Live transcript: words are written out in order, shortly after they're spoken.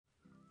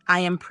I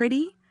am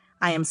pretty,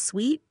 I am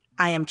sweet,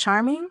 I am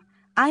charming,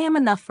 I am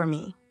enough for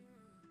me.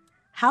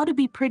 How to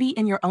be pretty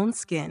in your own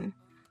skin,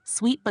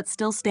 sweet but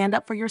still stand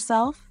up for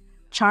yourself,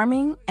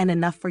 charming and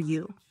enough for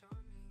you.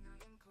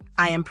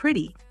 I am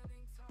pretty.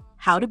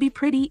 How to be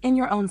pretty in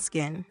your own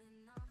skin.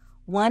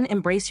 1.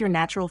 Embrace your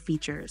natural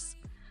features.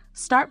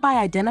 Start by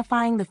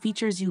identifying the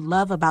features you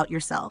love about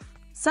yourself.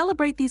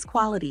 Celebrate these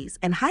qualities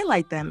and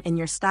highlight them in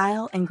your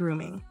style and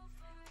grooming.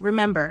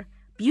 Remember,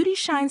 beauty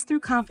shines through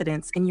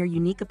confidence in your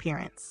unique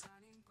appearance.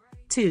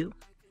 2.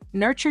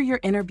 Nurture your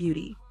inner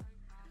beauty.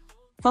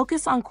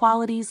 Focus on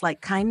qualities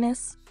like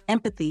kindness,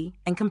 empathy,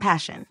 and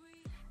compassion.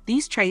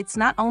 These traits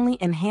not only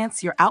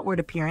enhance your outward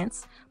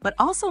appearance, but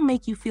also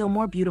make you feel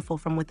more beautiful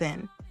from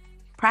within.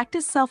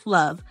 Practice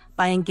self-love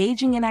by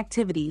engaging in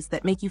activities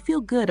that make you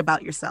feel good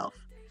about yourself.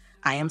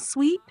 I am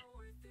sweet.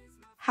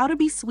 How to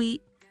be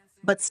sweet,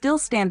 but still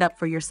stand up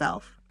for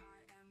yourself.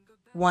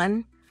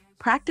 1.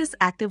 Practice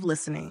active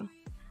listening.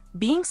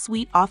 Being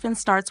sweet often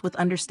starts with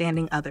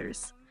understanding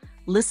others.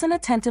 Listen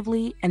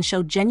attentively and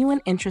show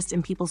genuine interest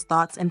in people's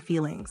thoughts and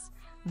feelings.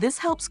 This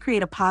helps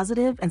create a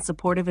positive and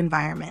supportive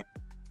environment.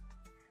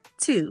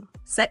 2.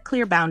 Set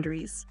clear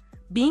boundaries.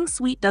 Being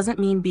sweet doesn't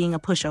mean being a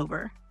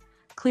pushover.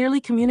 Clearly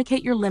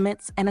communicate your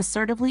limits and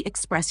assertively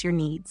express your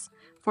needs.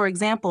 For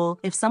example,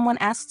 if someone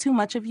asks too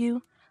much of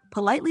you,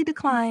 politely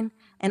decline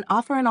and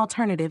offer an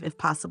alternative if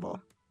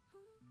possible.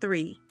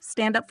 3.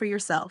 Stand up for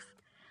yourself.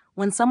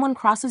 When someone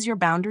crosses your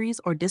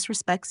boundaries or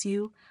disrespects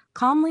you,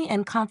 calmly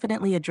and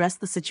confidently address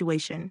the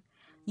situation.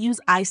 Use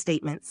I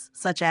statements,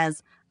 such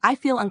as, I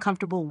feel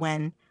uncomfortable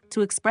when,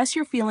 to express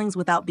your feelings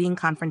without being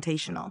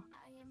confrontational.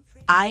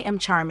 I am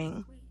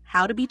charming.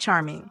 How to be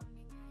charming.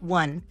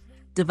 1.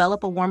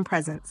 Develop a warm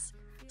presence.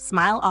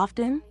 Smile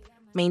often,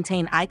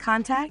 maintain eye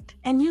contact,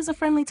 and use a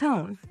friendly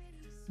tone.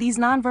 These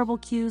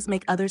nonverbal cues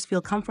make others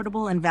feel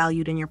comfortable and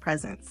valued in your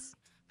presence.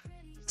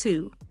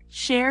 2.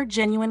 Share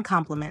genuine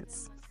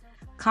compliments.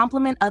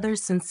 Compliment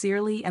others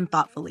sincerely and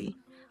thoughtfully.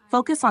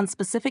 Focus on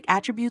specific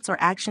attributes or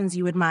actions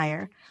you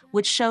admire,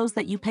 which shows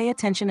that you pay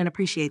attention and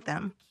appreciate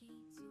them.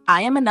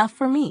 I am enough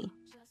for me.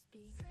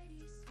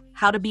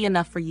 How to be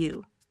enough for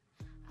you.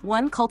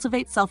 1.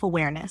 Cultivate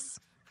self-awareness.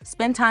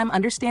 Spend time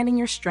understanding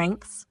your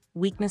strengths,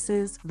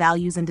 weaknesses,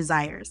 values, and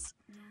desires.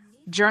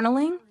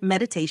 Journaling,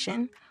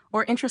 meditation,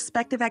 or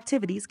introspective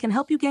activities can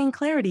help you gain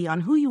clarity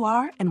on who you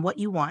are and what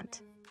you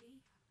want.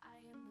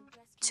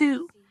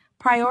 2.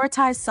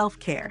 Prioritize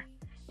self-care.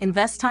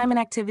 Invest time in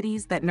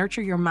activities that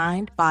nurture your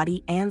mind,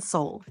 body, and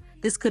soul.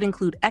 This could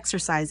include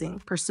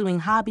exercising, pursuing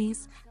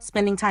hobbies,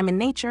 spending time in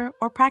nature,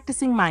 or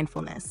practicing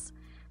mindfulness.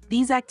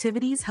 These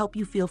activities help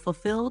you feel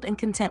fulfilled and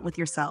content with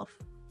yourself.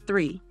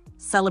 3.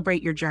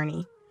 Celebrate your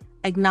journey.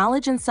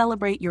 Acknowledge and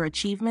celebrate your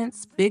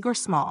achievements, big or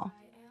small.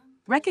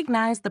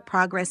 Recognize the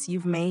progress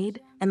you've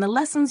made and the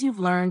lessons you've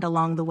learned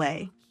along the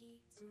way.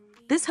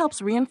 This helps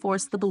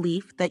reinforce the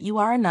belief that you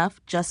are enough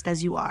just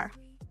as you are.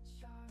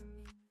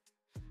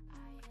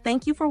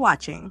 Thank you for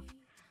watching.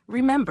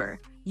 Remember,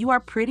 you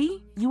are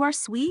pretty, you are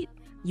sweet,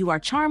 you are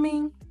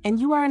charming, and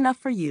you are enough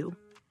for you.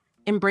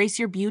 Embrace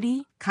your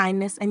beauty,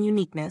 kindness, and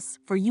uniqueness,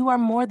 for you are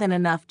more than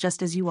enough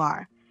just as you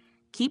are.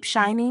 Keep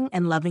shining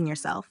and loving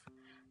yourself.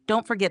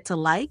 Don't forget to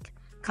like,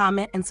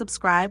 comment, and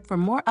subscribe for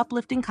more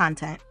uplifting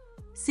content.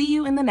 See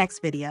you in the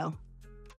next video.